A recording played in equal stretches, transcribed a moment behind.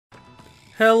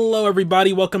Hello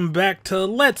everybody, welcome back to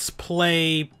Let's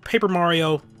Play Paper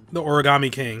Mario the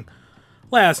Origami King.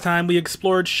 Last time we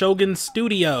explored Shogun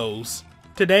Studios.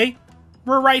 Today,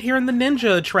 we're right here in the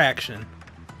ninja attraction.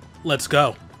 Let's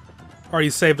go.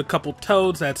 Already saved a couple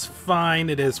toads, that's fine,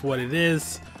 it is what it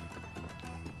is.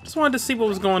 Just wanted to see what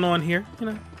was going on here, you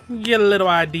know, get a little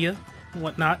idea,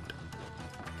 whatnot.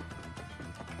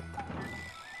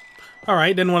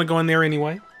 Alright, didn't want to go in there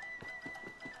anyway.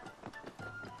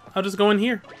 I'll just go in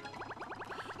here.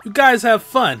 You guys have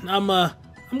fun. I'm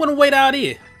gonna wait out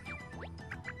here.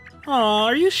 Aw,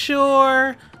 are you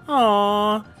sure?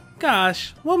 Aw,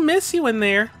 gosh, we'll miss you in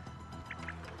there.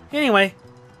 Anyway,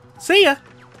 see ya.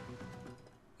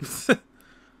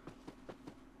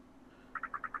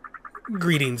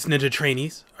 Greetings, ninja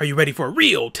trainees. Are you ready for a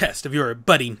real test of your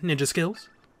budding ninja skills?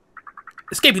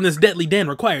 Escaping this deadly den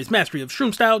requires mastery of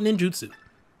shroom-style ninjutsu.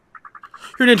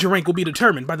 Your ninja rank will be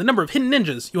determined by the number of hidden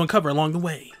ninjas you uncover along the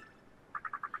way.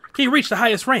 Can you reach the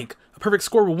highest rank? A perfect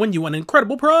score will win you an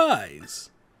incredible prize.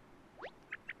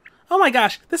 Oh my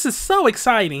gosh, this is so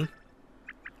exciting.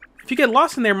 If you get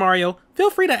lost in there, Mario, feel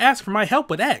free to ask for my help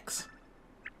with X.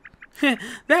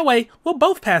 That way, we'll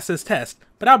both pass this test,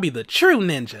 but I'll be the true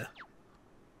ninja.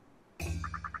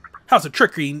 House of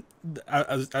Trickery...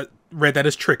 I read that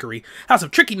as trickery. House of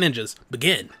Tricky Ninjas,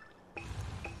 begin.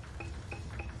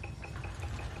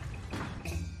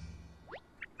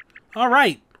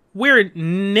 Alright, we're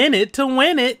nin it to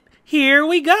win it. Here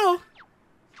we go.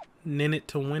 Nin it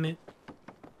to win it.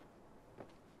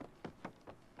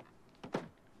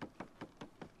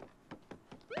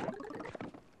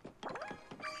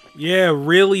 Yeah,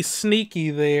 really sneaky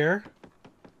there.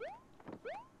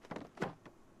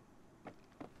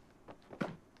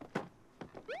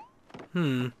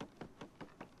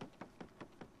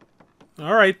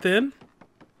 Alright then.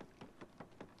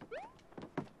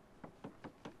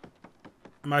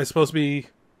 Am I supposed to be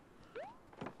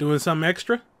doing something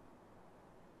extra?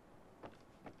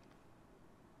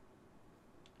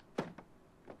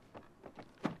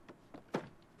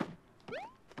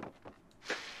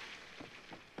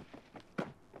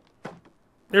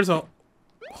 There's a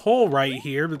hole right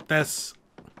here, but that's...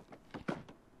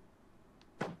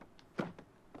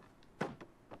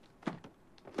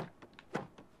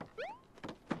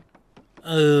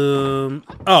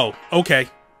 Oh, okay.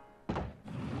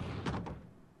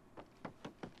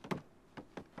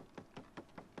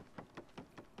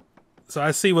 So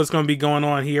I see what's going to be going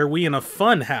on here. We in a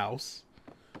fun house.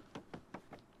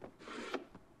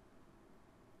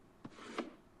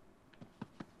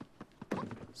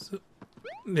 So,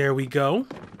 there we go.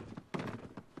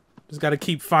 Just got to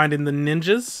keep finding the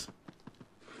ninjas.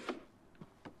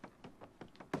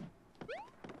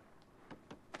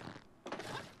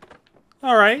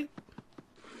 All right.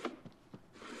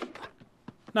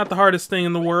 Not the hardest thing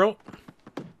in the world.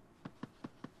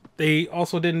 They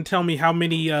also didn't tell me how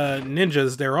many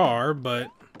ninjas there are, but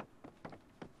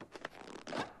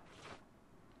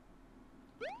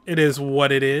it is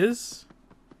what it is.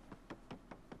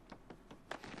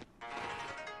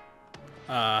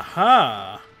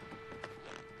 Aha.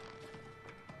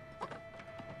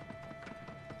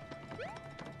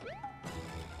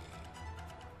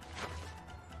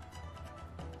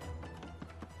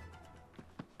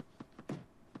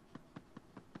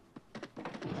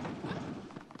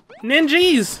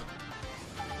 Ninjas!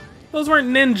 Those weren't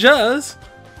ninjas.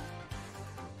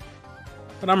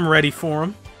 But I'm ready for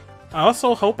them. I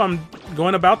also hope I'm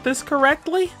going about this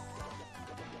correctly.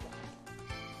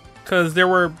 Because there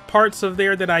were parts of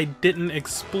there that I didn't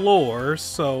explore,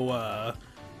 so,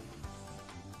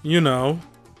 you know.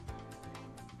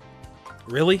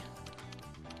 Really?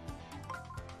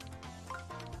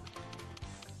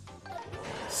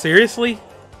 Seriously?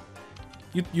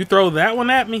 You throw that one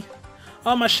at me?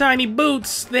 Oh, my shiny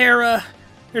boots, they're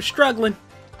struggling.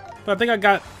 But I think I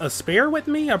got a spare with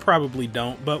me? I probably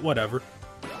don't, but whatever.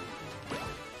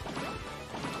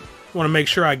 Want to make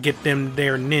sure I get them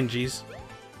there ninjas.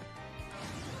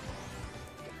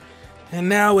 And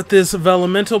now with this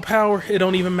elemental power, it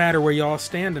don't even matter where y'all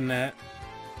standing at.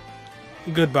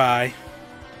 Goodbye.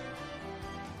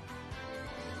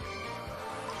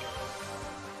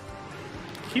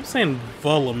 I keep saying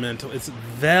elemental. It's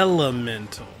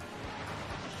velamental.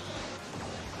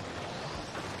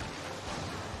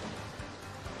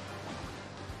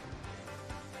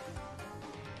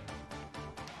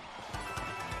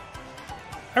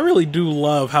 I really do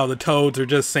love how the toads are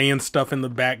just saying stuff in the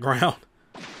background.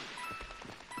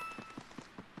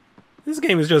 This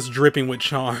game is just dripping with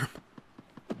charm.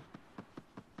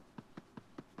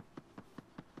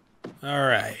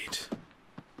 Alright.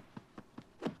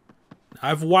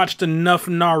 I've watched enough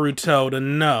Naruto to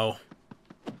know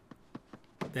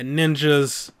that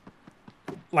ninjas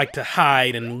like to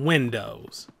hide in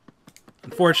windows.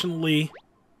 Unfortunately,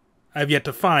 I've yet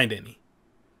to find any.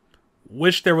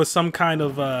 Wish there was some kind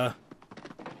of,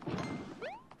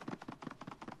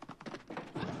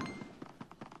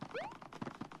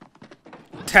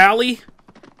 tally?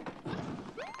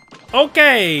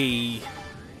 Okay.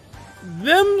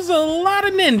 Them's a lot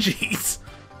of ninjas.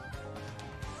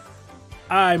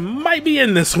 I might be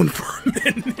in this one for a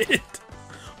minute.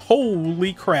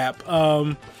 Holy crap.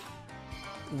 Wow.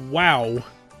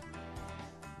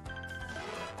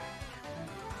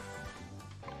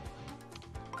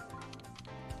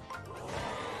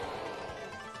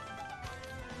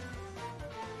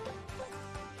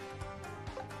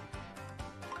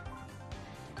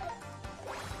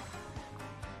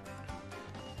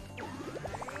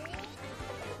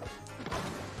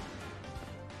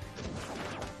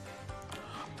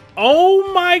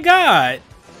 Oh my god.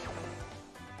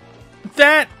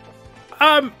 That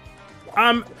I'm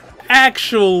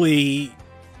actually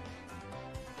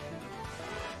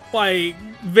like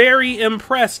very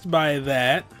impressed by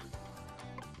that.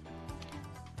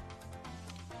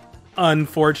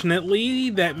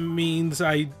 Unfortunately, that means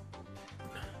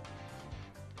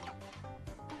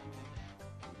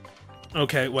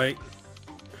okay, wait.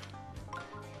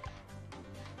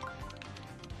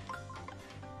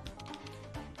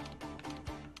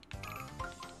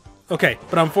 Okay,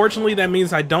 but unfortunately that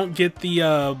means I don't get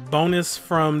the bonus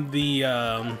from the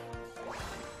or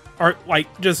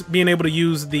like just being able to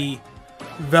use the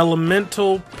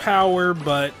Vellumental power,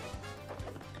 but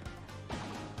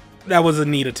that was a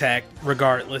neat attack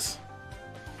regardless.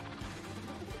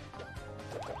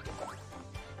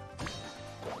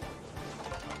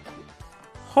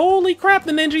 Holy crap,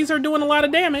 the ninjas are doing a lot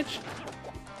of damage.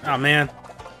 Oh man.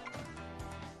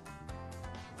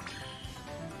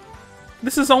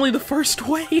 This is only the first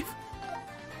wave.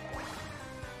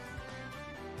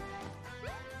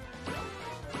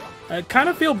 I kind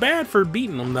of feel bad for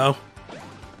beating them, though.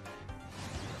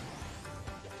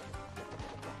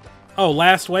 Oh,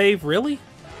 last wave? Really?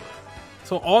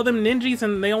 So all them ninjas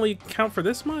and they only count for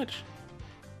this much?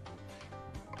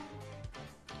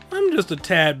 I'm just a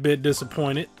tad bit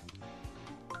disappointed.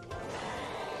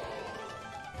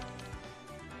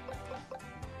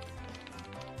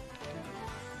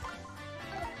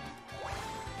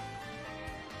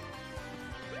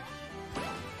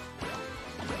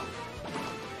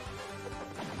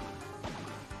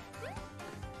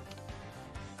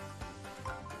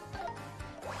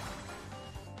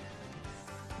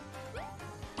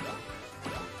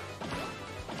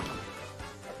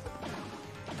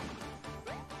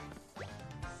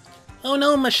 Oh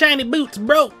no, my shiny boots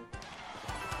broke!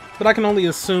 But I can only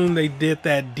assume they did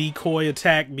that decoy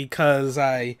attack because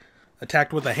I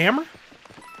attacked with a hammer?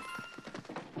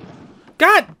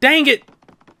 God dang it!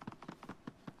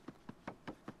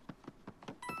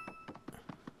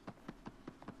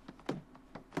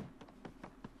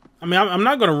 I mean, I'm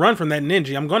not going to run from that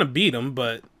ninja. I'm going to beat him,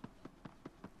 but...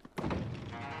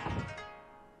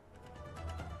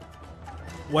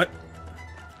 What?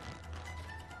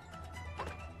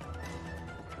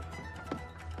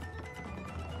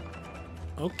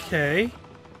 Okay.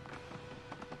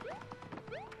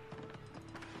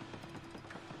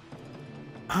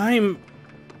 I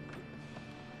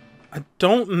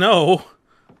don't know.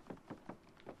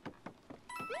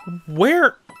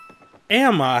 Where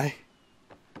am I?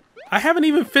 I haven't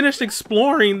even finished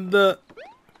exploring the...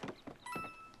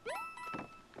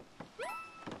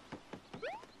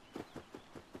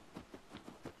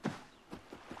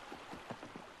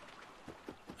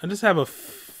 I just have a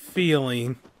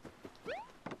feeling...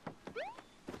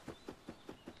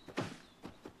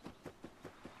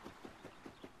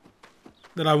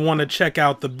 that I want to check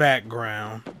out the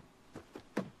background.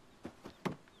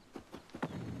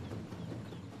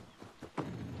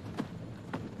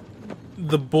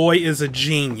 The boy is a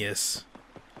genius.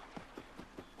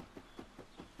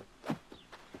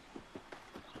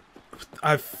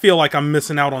 I feel like I'm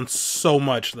missing out on so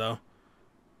much, though.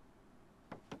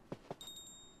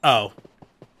 Oh.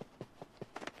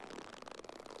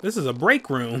 This is a break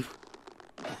room.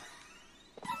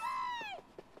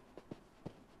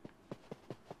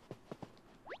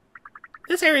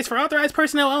 This area is for authorized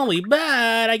personnel only,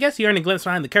 but I guess you earned a glimpse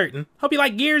behind the curtain. Hope you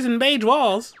like gears and beige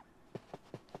walls.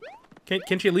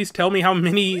 Can't you at least tell me how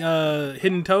many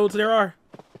hidden toads there are?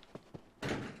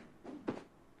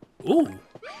 Ooh.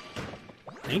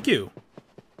 Thank you.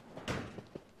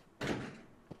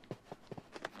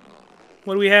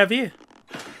 What do we have here?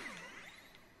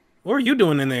 What are you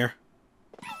doing in there?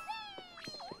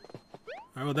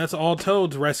 Oh, that's all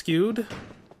toads rescued.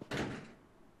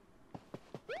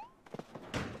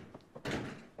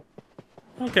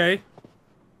 Okay.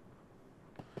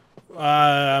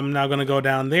 I'm not gonna go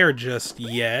down there just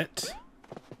yet.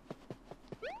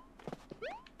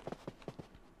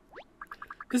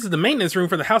 This is the maintenance room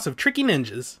for the House of Tricky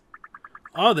Ninjas.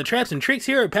 All the traps and tricks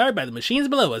here are powered by the machines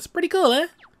below us. Pretty cool, eh?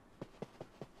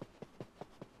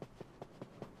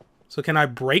 So can I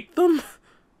break them?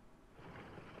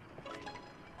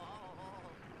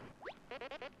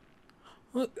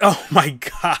 Oh my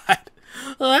god.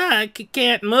 I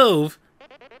can't move.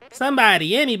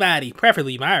 Somebody, anybody,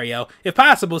 preferably Mario, if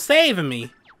possible, save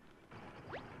me.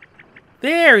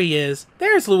 There he is.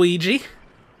 There's Luigi.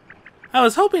 I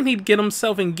was hoping he'd get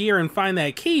himself in gear and find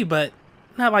that key, but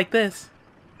not like this.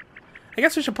 I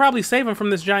guess we should probably save him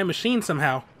from this giant machine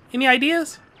somehow. Any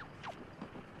ideas?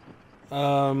 Hit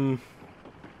him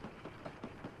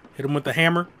with the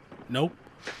hammer? Nope.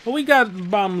 Well, we got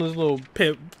Bob-omb's little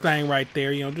pip thing right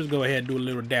there. You know, just go ahead and do a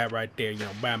little dab right there. You know,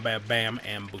 bam, bam, bam,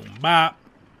 and boom, bop.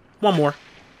 One more.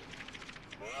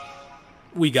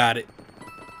 We got it.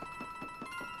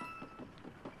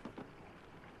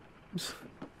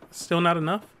 Still not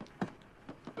enough?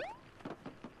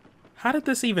 How did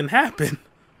this even happen?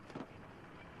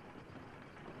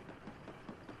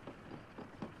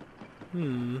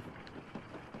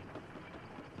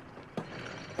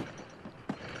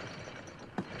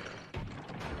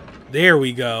 There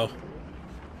we go.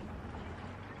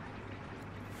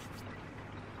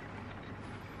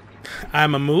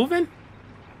 I'm a-moving?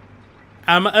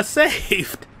 I'm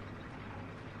a-saved.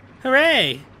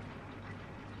 Hooray!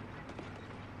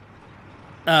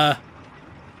 I'm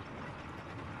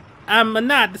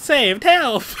not saved.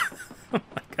 Help! Oh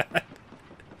my god.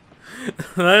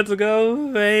 Let's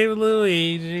go save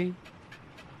Luigi.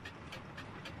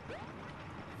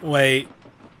 Wait.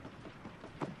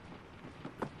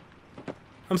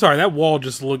 I'm sorry, that wall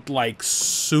just looked like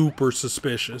super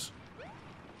suspicious.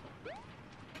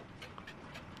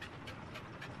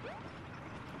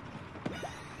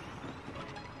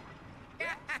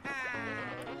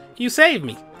 You saved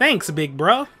me. Thanks, big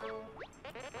bro.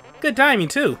 Good timing,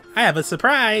 too. I have a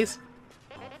surprise.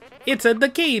 It's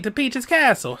the key to Peach's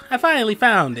castle. I finally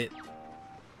found it.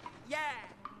 Yeah.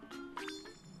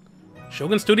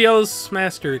 Shogun Studios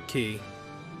Master Key.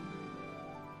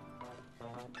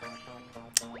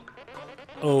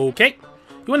 Okay.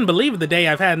 You wouldn't believe the day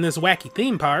I've had in this wacky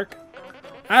theme park.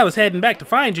 I was heading back to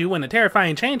find you when a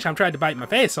terrifying chain chomp tried to bite my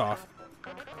face off.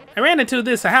 I ran into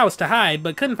this house to hide,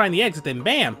 but couldn't find the exit, then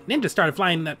bam! Ninjas started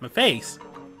flying at my face.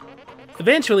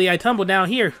 Eventually, I tumbled down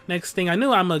here. Next thing I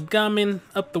knew, I'm gumming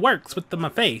up the works with my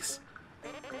face.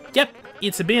 Yep,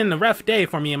 it's been a rough day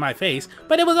for me and my face,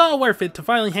 but it was all worth it to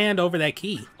finally hand over that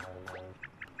key.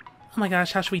 Oh my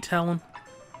gosh, how should we tell him?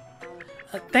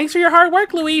 Thanks for your hard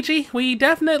work, Luigi. We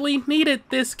definitely needed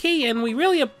this key, and we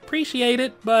really appreciate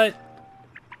it, but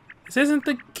this isn't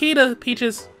the key to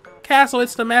Peach's castle,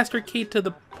 it's the master key to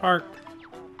the park.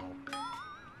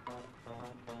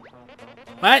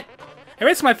 What? I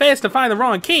risked my face to find the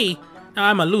wrong key. Now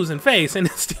I'm a losing face, and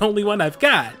it's the only one I've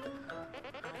got.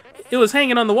 It was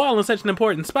hanging on the wall in such an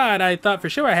important spot, I thought for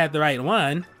sure I had the right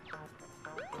one.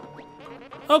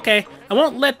 Okay, I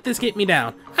won't let this get me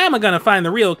down. I'm gonna find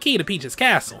the real key to Peach's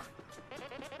castle.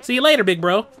 See you later, big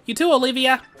bro. You too,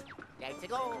 Olivia.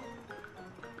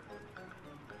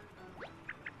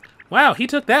 Wow, he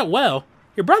took that well.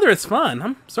 Your brother is fun.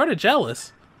 I'm sort of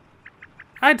jealous.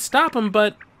 I'd stop him,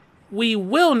 but we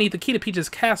will need the key to Peach's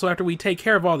castle after we take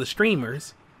care of all the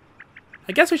streamers.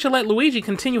 I guess we should let Luigi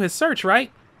continue his search,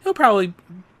 right? He'll probably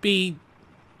be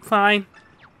fine.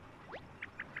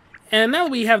 And now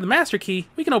that we have the master key,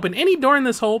 we can open any door in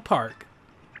this whole park.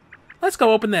 Let's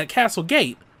go open that castle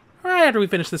gate right after we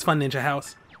finish this fun ninja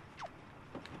house.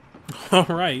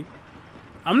 Alright.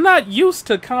 I'm not used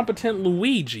to competent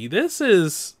Luigi. This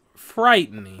is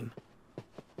frightening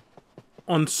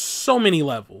on so many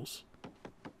levels.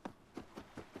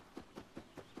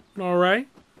 Alright.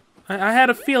 I had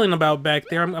a feeling about back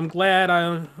there. I'm glad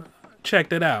I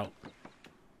checked it out.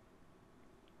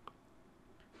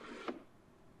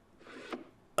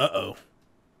 Uh-oh.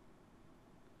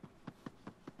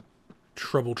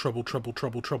 Trouble, trouble, trouble,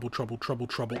 trouble, trouble, trouble, trouble,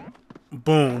 trouble.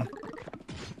 Boom.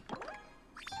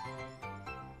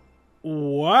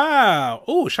 Wow.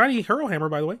 Oh, shiny hero hammer,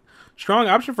 by the way. Strong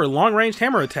option for long-range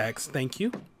hammer attacks. Thank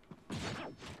you.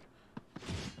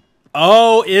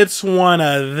 Oh, it's one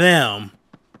of them.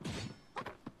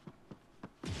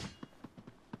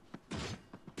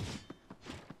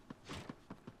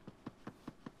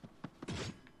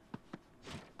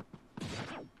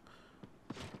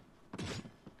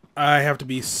 I have to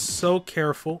be so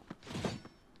careful.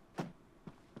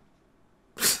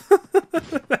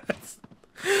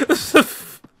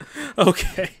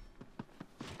 Okay.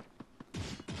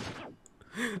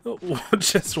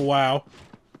 Just wow.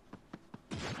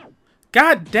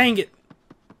 God dang it.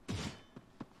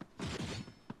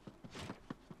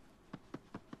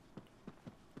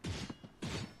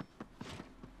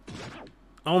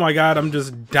 Oh my god, I'm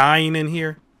just dying in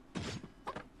here.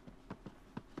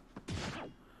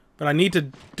 But I need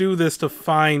to do this to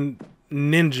find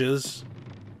ninjas.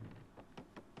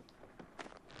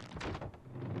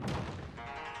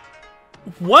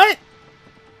 What?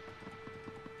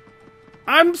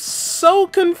 I'm so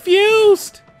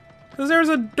confused. Because there's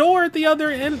a door at the other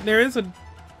end. There is a...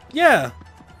 Yeah.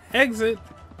 Exit.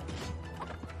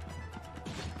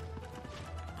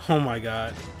 Oh my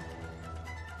god.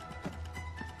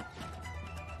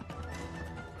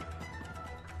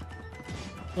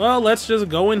 Well, let's just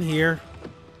go in here.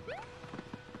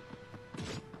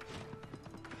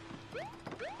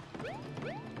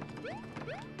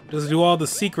 Just do all the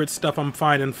secret stuff I'm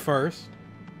finding first.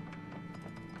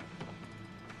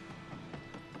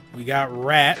 We got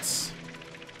rats.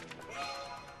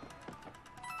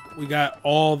 We got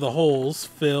all the holes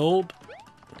filled.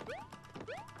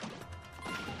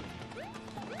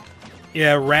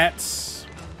 Yeah, rats.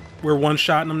 We're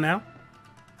one-shotting them now.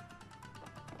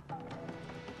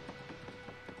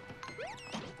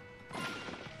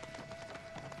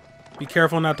 Be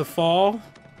careful not to fall.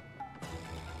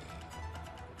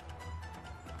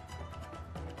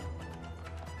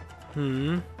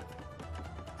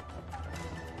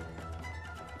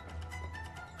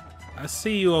 I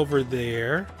see you over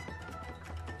there.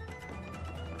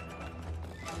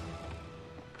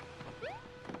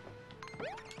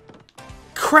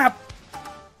 Crap!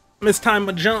 Mistimed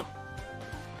my jump.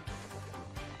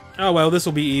 Oh well, this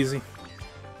will be easy.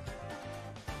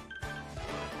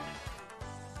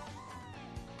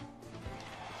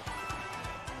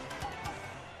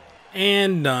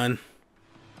 And done.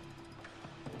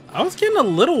 I was getting a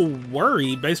little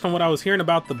worried based on what I was hearing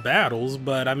about the battles,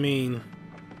 but I mean,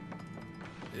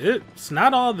 it's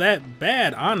not all that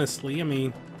bad, honestly. I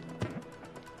mean,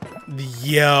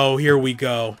 yo, here we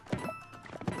go.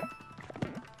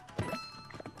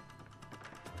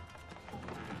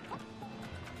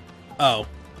 Oh.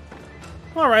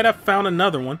 Alright, I found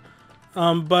another one.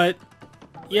 But,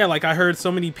 yeah, like I heard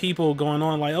so many people going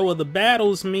on like, oh, well, the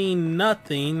battles mean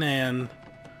nothing, and,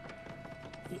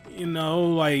 you know,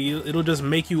 like, it'll just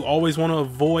make you always want to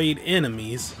avoid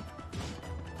enemies.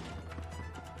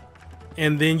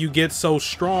 And then you get so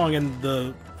strong and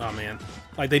the, oh man,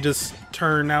 like they just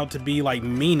turn out to be like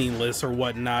meaningless or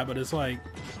whatnot, but it's like,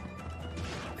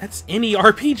 that's any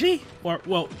RPG? Or,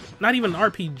 well, not even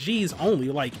RPGs only,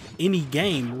 like any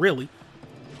game, really.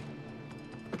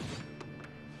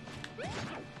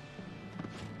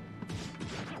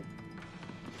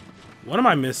 What am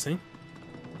I missing?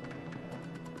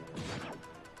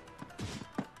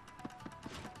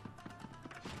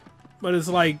 But it's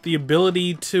like the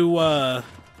ability to, Alright,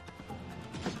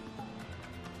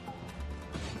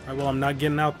 well, I'm not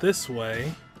getting out this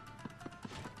way.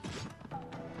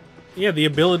 Yeah, the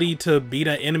ability to beat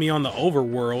an enemy on the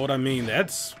overworld, I mean,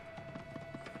 that's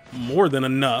more than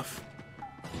enough.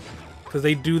 Because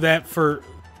they do that for,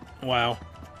 wow,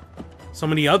 so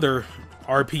many other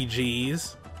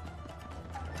RPGs.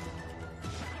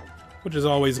 Which is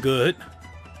always good.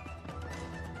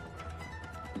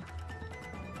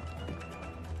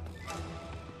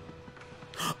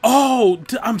 Oh,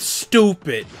 I'm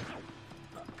stupid.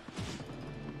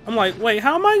 I'm like, wait,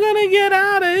 how am I gonna get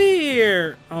out of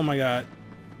here? Oh my god.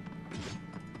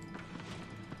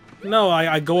 No,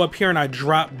 I go up here and I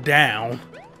drop down.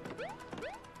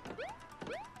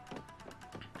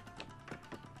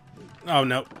 Oh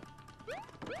no.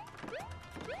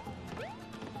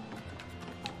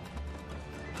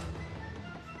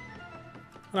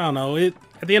 I don't know, at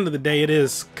the end of the day, it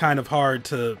is kind of hard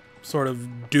to sort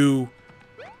of do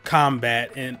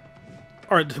combat and,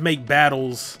 or to make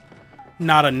battles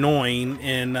not annoying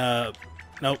and,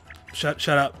 nope, shut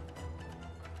up.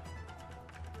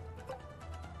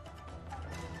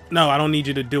 No, I don't need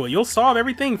you to do it. You'll solve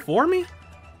everything for me?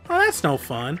 Oh, that's no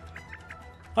fun.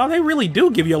 Oh, they really do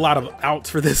give you a lot of outs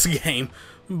for this game.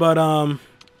 But,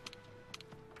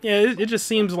 yeah, it just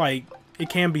seems like it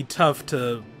can be tough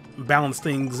to balance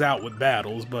things out with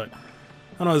battles, but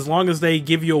I don't know, as long as they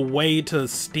give you a way to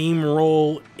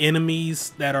steamroll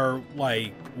enemies that are,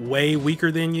 like, way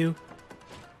weaker than you,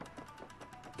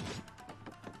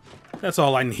 that's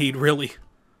all I need, really.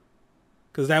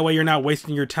 Because that way you're not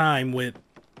wasting your time with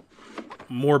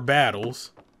more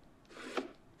battles.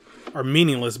 Or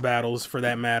meaningless battles, for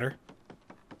that matter.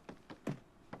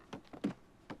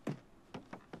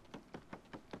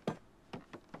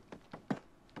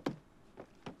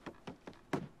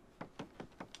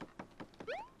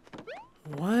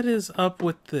 What is up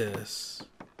with this?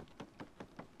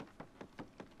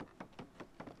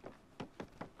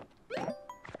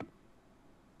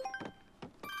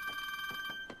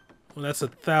 Well, that's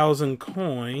 1,000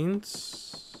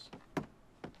 coins.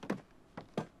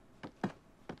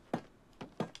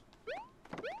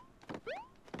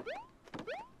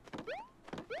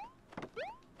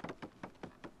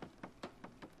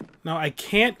 Now I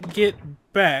can't get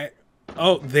back.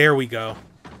 Oh, there we go.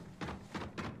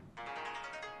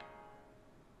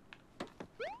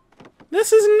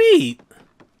 This is neat.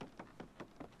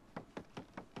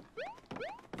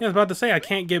 Yeah, I was about to say I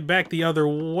can't get back the other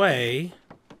way.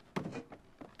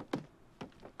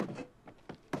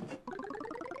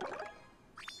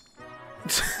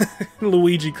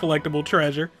 Luigi collectible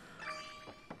treasure.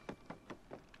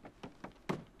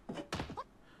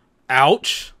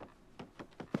 Ouch.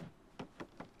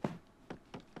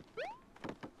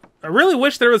 I really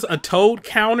wish there was a toad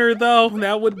counter, though.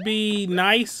 That would be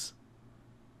nice.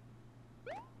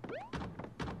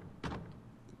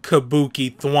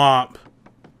 Kabuki thwomp.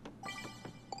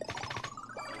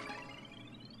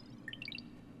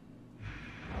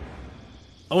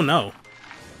 Oh no.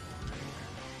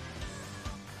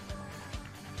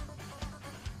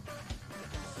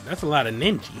 That's a lot of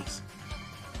ninjas.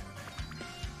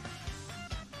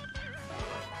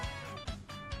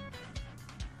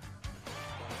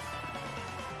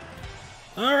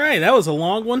 Alright, that was a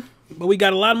long one, but we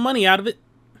got a lot of money out of it.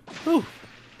 Whew.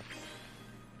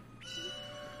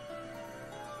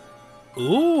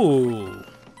 Ooh.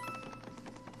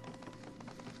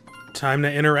 Time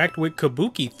to interact with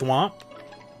Kabuki thwomp.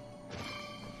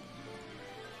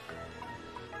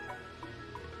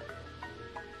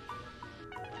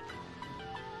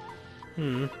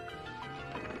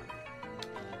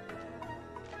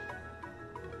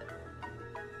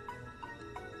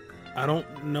 I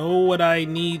don't know what I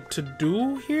need to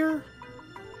do here.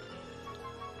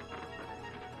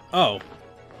 Oh.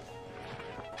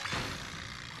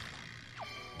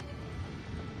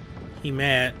 He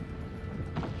mad.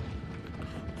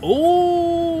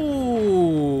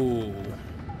 Oh.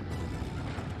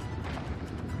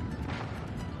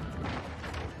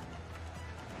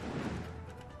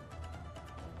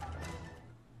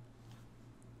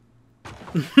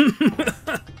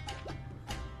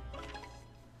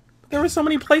 There were so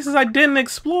many places I didn't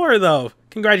explore, though.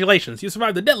 Congratulations, you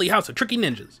survived the deadly house of tricky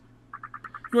ninjas.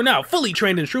 You are now fully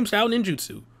trained in shroom-style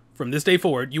ninjutsu. From this day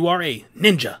forward, you are a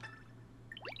ninja.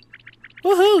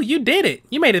 Woohoo, you did it!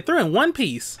 You made it through in one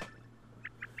piece.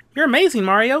 You're amazing,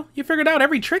 Mario. You figured out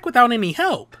every trick without any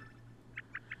help.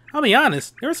 I'll be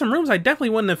honest, there were some rooms I definitely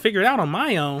wouldn't have figured out on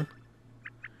my own.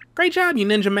 Great job, you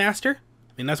ninja master.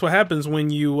 I mean, that's what happens when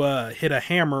you hit a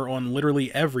hammer on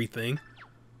literally everything.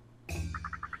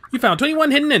 You found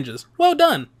 21 hidden ninjas. Well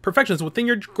done. Perfection's within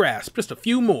your grasp. Just a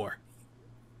few more.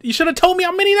 You should have told me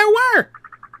how many there were.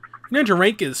 Ninja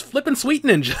rank is Flippin' Sweet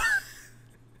Ninja.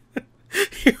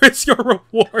 Here is your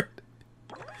reward.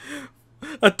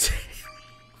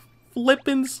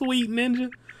 Flippin' Sweet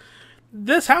Ninja.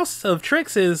 This house of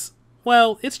tricks is,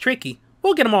 well, it's tricky.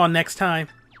 We'll get them all next time.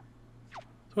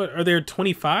 What, are there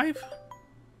 25?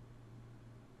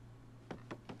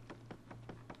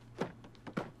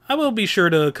 I will be sure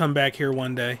to come back here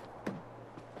one day.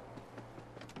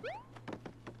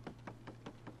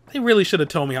 They really should have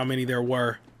told me how many there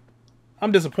were.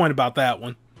 I'm disappointed about that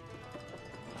one.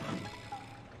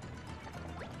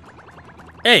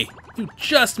 Hey, you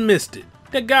just missed it.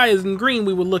 That guy in green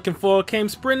we were looking for came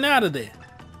sprinting out of there.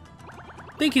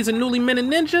 Think he's a newly minted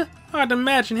ninja? Hard to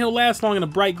imagine he'll last long in a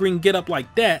bright green getup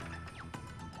like that.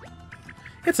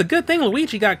 It's a good thing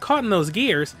Luigi got caught in those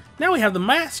gears. Now we have the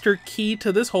master key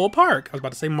to this whole park. I was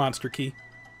about to say monster key.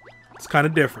 It's kind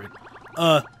of different.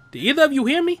 Do either of you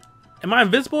hear me? Am I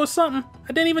invisible or something? I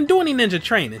didn't even do any ninja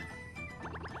training.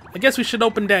 I guess we should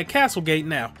open that castle gate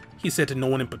now, he said to no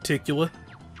one in particular.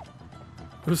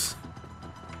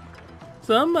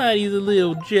 Somebody's a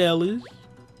little jealous.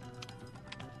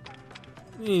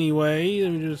 Anyway,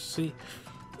 let me just see.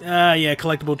 Yeah,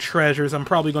 collectible treasures. I'm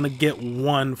probably going to get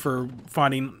one for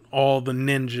finding all the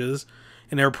ninjas.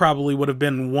 And there probably would have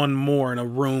been one more in a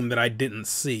room that I didn't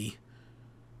see.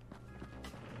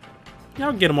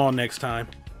 I'll get them all next time.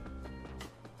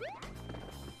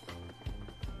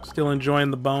 Still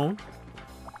enjoying the bone.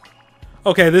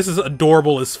 Okay, this is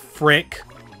adorable as frick.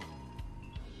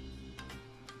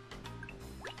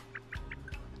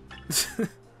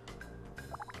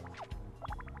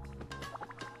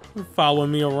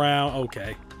 following me around.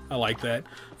 Okay, I like that.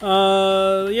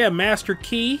 Yeah, master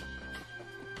key.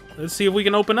 Let's see if we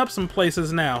can open up some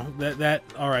places now.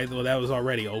 All right, well, that was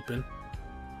already open.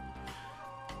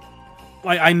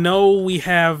 Like, I know we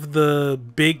have the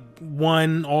big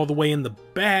one all the way in the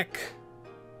back.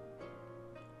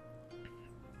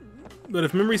 But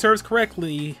if memory serves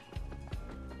correctly,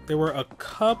 there were a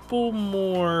couple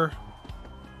more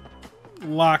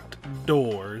locked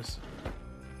doors.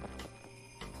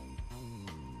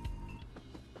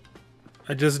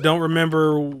 I just don't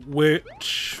remember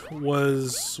which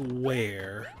was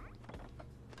where.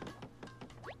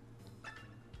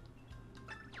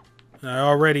 I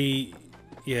already...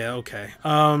 Yeah, okay.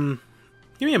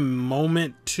 Give me a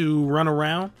moment to run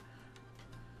around,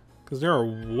 because there are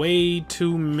way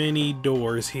too many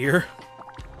doors here.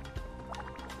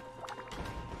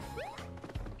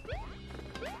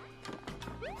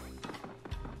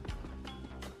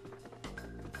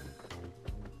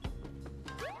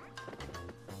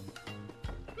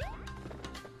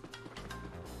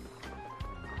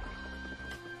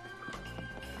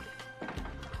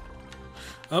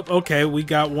 Oh, okay, we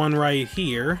got one right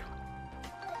here.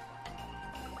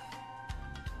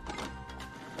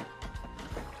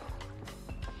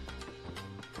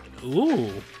 Ooh.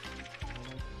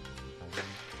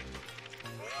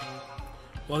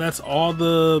 Well, that's all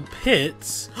the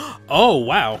pits. Oh,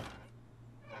 wow.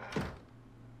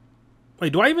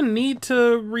 Wait, do I even need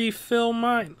to refill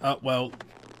mine? Well,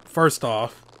 first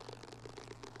off.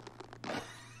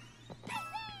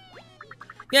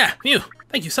 Yeah, phew.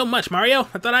 Thank you so much, Mario.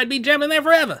 I thought I'd be jamming there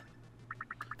forever.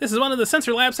 This is one of the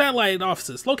Sensor Lab satellite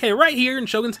offices, located right here in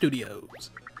Shogun Studios.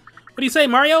 What do you say,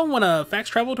 Mario? Want to fax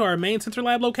travel to our main Sensor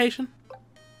Lab location?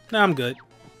 No, I'm good.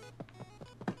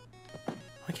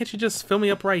 Why can't you just fill me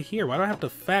up right here? Why do I have to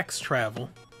fax travel?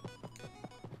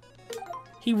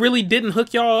 He really didn't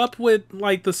hook y'all up with,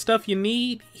 like, the stuff you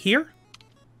need here?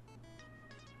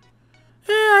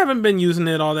 I haven't been using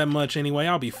it all that much anyway.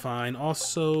 I'll be fine.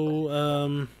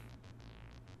 Also,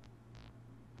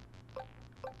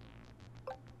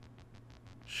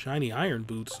 shiny iron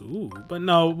boots. Ooh, but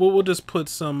no, we'll just put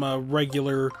some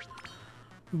regular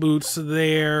boots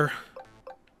there.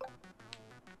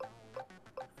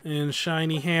 And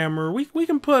shiny hammer. We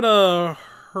can put a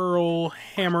hurl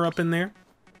hammer up in there.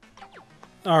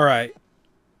 All right.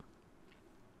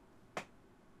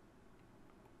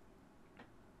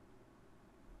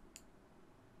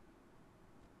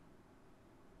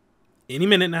 Any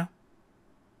minute now.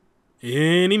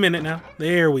 Any minute now.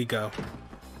 There we go.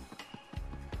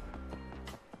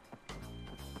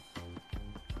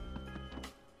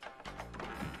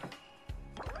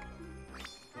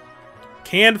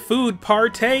 Canned food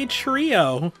party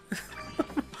trio.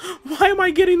 Why am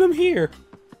I getting them here?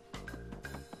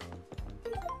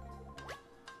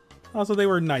 Also, they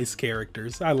were nice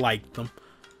characters. I liked them.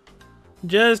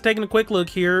 Just taking a quick look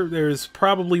here. There's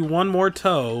probably one more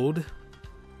Toad.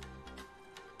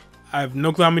 I have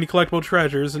no clue how many collectible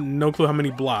treasures and no clue how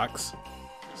many blocks.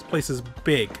 This place is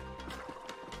big.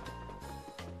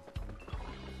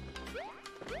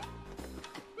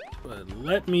 But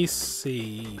let me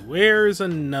see. Where's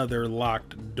another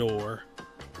locked door?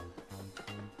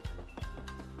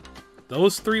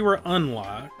 Those three were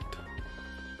unlocked.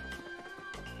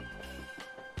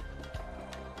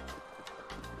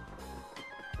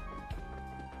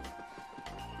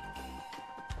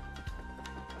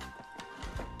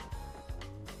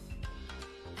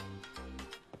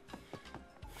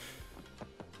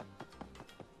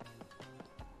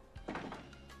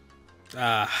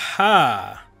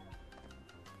 Aha!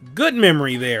 Good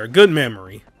memory there, good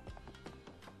memory.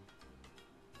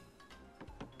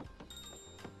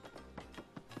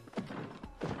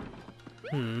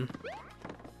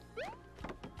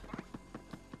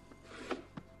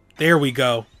 There we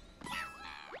go.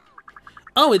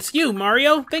 Oh, it's you,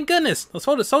 Mario. Thank goodness.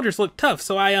 Those soldiers look tough,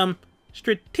 so I,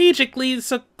 strategically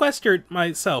sequestered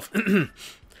myself.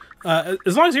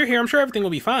 As long as you're here, I'm sure everything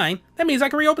will be fine. That means I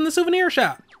can reopen the souvenir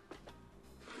shop.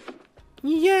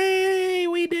 Yay,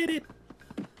 we did it.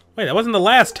 Wait, that wasn't the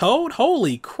last Toad?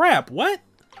 Holy crap, what?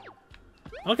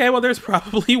 Okay, well, there's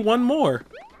probably one more.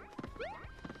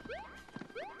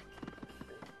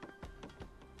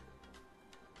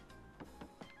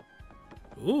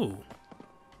 Ooh.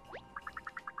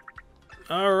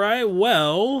 Alright,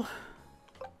 well,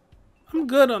 I'm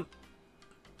good on...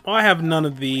 Oh, I have none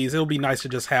of these. It'll be nice to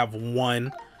just have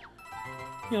one.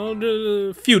 You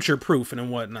know, future-proofing and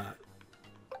whatnot.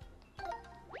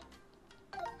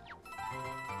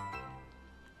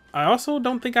 I also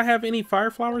don't think I have any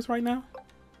fire flowers right now.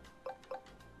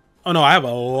 Oh no, I have a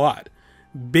lot.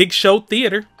 Big Show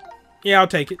Theater. Yeah, I'll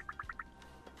take it.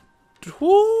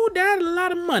 Whoo, that's a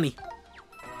lot of money.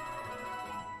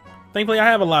 Thankfully, I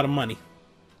have a lot of money.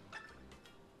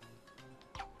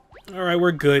 Alright,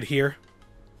 we're good here.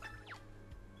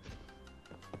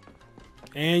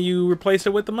 And you replace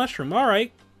it with the mushroom.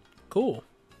 Alright, cool.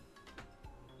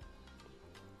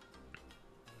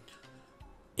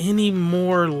 Any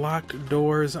more locked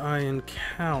doors I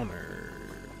encountered?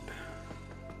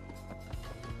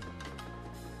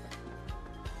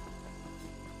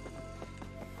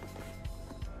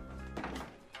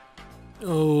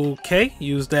 Okay,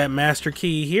 use that master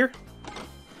key here.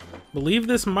 Believe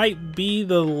this might be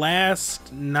the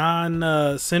last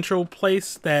non-central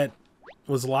place that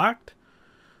was locked.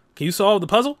 Can you solve the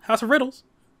puzzle? House of Riddles.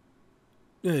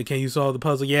 Can you solve the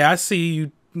puzzle? Yeah, I see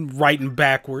you writing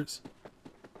backwards.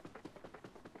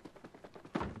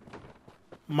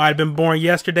 Might have been born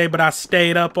yesterday, but I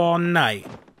stayed up all night.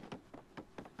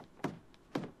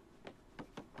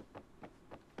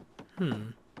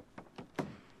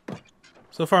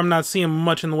 So far, I'm not seeing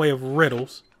much in the way of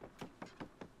riddles.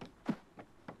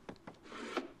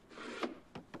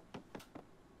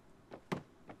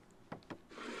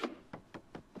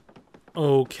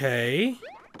 Okay.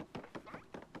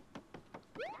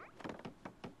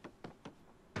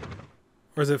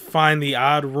 Or is it find the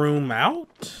odd room out?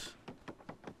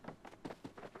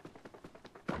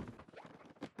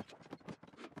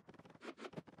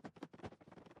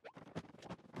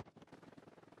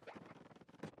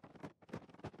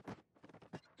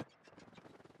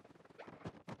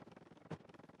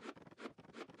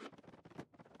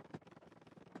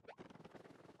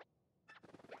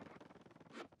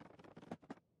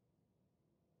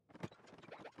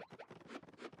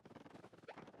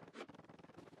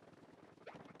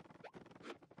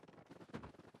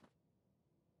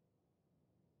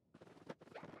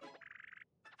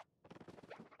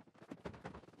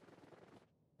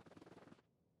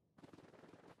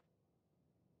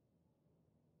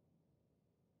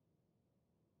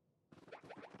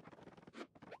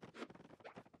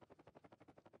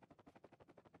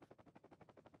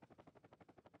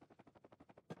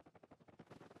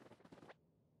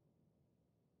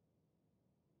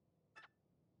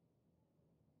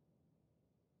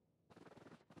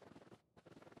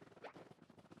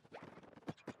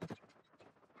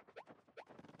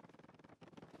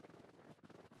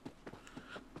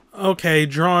 Okay,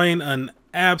 drawing an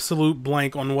absolute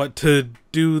blank on what to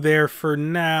do there for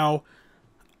now.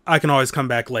 I can always come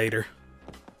back later.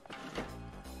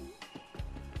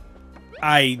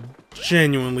 I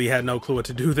genuinely had no clue what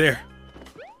to do there.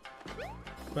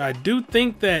 But I do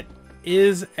think that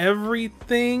is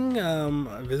everything.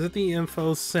 Visit the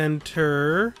info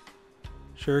center.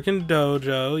 Shuriken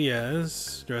Dojo,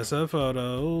 yes. Dress up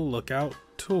photo. Lookout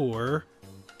tour.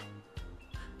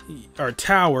 Or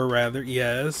tower, rather,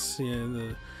 yes. Yeah,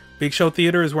 the Big Show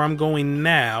Theater is where I'm going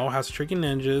now. House of Tricky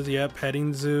Ninjas, yep.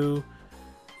 Petting Zoo,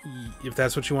 if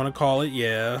that's what you want to call it,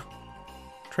 yeah.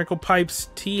 Trinkle Pipes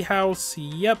Tea House,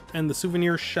 yep. And the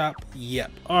souvenir shop,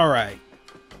 yep. Alright.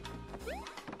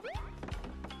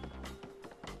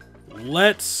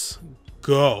 Let's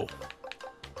go.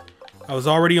 I was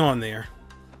already on there.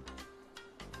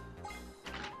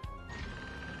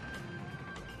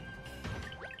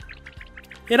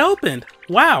 It opened!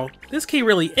 Wow, this key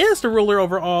really is the ruler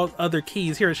over all other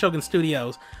keys here at Shogun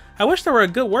Studios. I wish there were a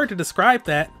good word to describe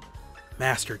that.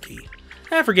 Master key.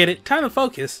 Ah, forget it. Time to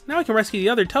focus. Now we can rescue the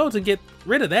other toads and get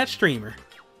rid of that streamer.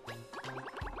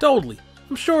 Totally.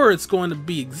 I'm sure it's going to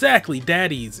be exactly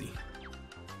that easy.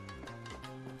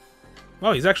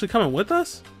 Oh, he's actually coming with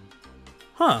us?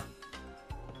 Huh.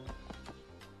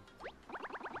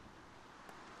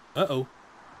 Uh-oh.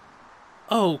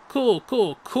 Oh, cool,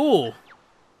 cool, cool.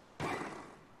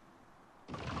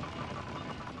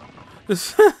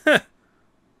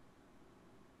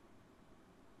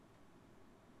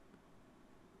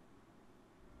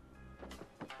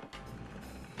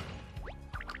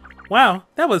 Wow,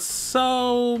 that was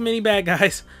so many bad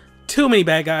guys. Too many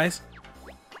bad guys.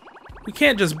 We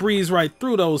can't just breeze right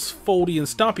through those foldy and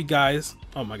stompy guys.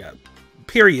 Oh my god.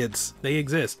 Periods. They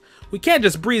exist. We can't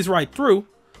just breeze right through.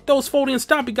 Those foldy and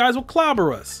stompy guys will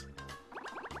clobber us.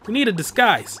 We need a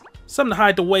disguise. Something to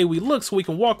hide the way we look so we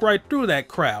can walk right through that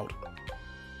crowd.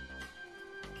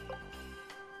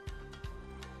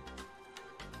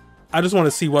 I just want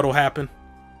to see what'll happen.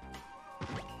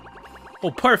 Oh,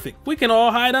 perfect. We can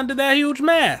all hide under that huge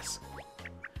mask.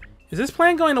 Is this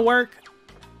plan going to work?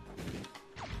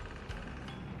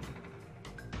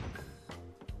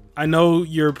 I know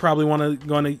you're probably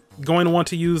going to want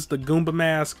to use the Goomba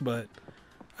mask, but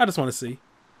I just want to see.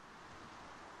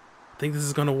 I think this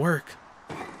is going to work.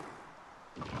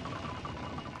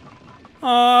 Oh,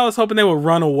 I was hoping they would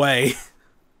run away.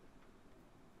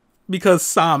 Because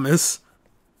Samus.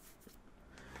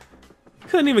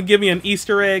 Couldn't even give me an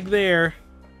Easter egg there.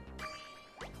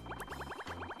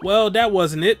 Well, that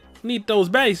wasn't it. Need those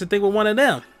baddies to think we're one of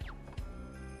them.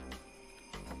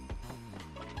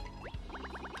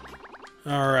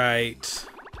 Alright.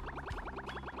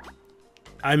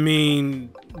 I mean,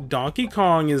 Donkey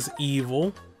Kong is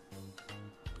evil.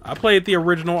 I played the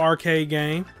original arcade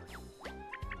game.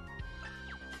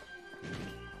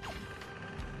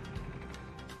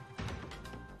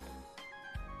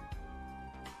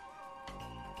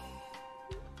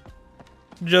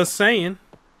 Just saying.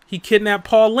 He kidnapped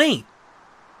Pauline.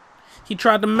 He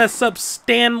tried to mess up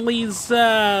Stanley's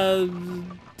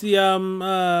garden.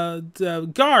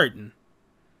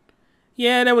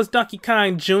 Yeah, that was Donkey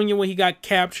Kong Jr. when he got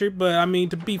captured, but I mean,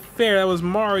 to be fair, that was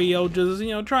Mario just,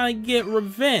 you know, trying to get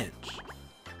revenge.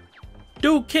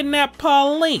 Dude kidnapped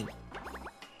Pauline.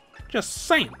 Just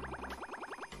saying.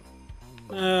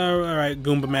 Alright,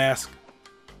 Goomba Mask.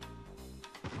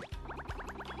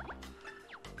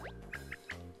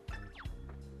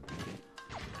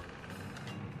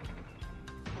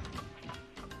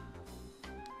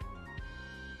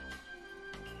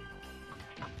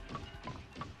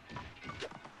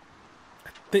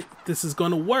 Think this is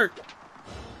gonna work.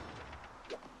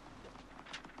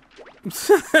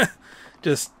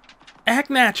 Just act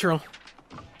natural.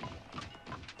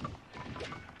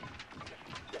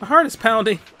 My heart is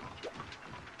pounding.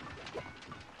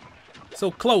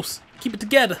 So close. Keep it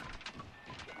together.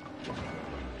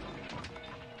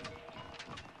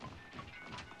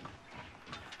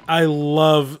 I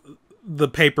love the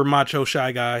paper macho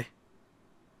shy guy.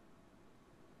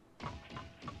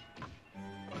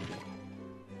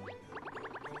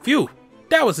 Phew,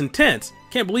 that was intense.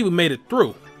 Can't believe we made it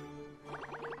through.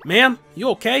 Ma'am, you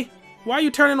okay? Why are you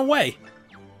turning away?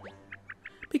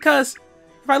 Because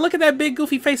if I look at that big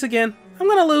goofy face again, I'm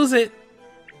gonna lose it.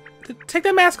 Take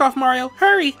that mask off, Mario.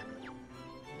 Hurry!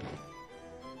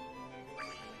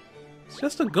 It's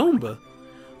just a Goomba.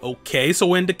 Okay, so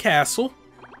we're in the castle.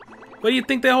 What do you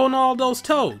think they're holding all those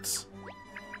toads?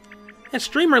 That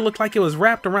streamer looked like it was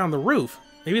wrapped around the roof.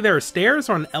 Maybe there are stairs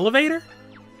or an elevator?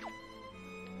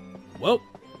 Well,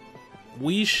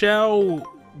 we shall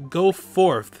go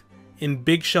forth in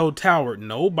Big Show Tower.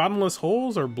 No bottomless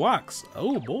holes or blocks.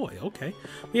 Oh boy, okay.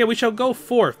 Yeah, we shall go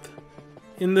forth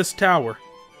in this tower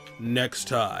next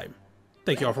time.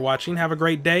 Thank you all for watching. Have a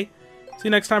great day. See you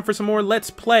next time for some more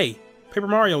Let's Play Paper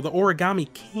Mario, the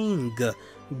Origami King.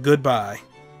 Goodbye.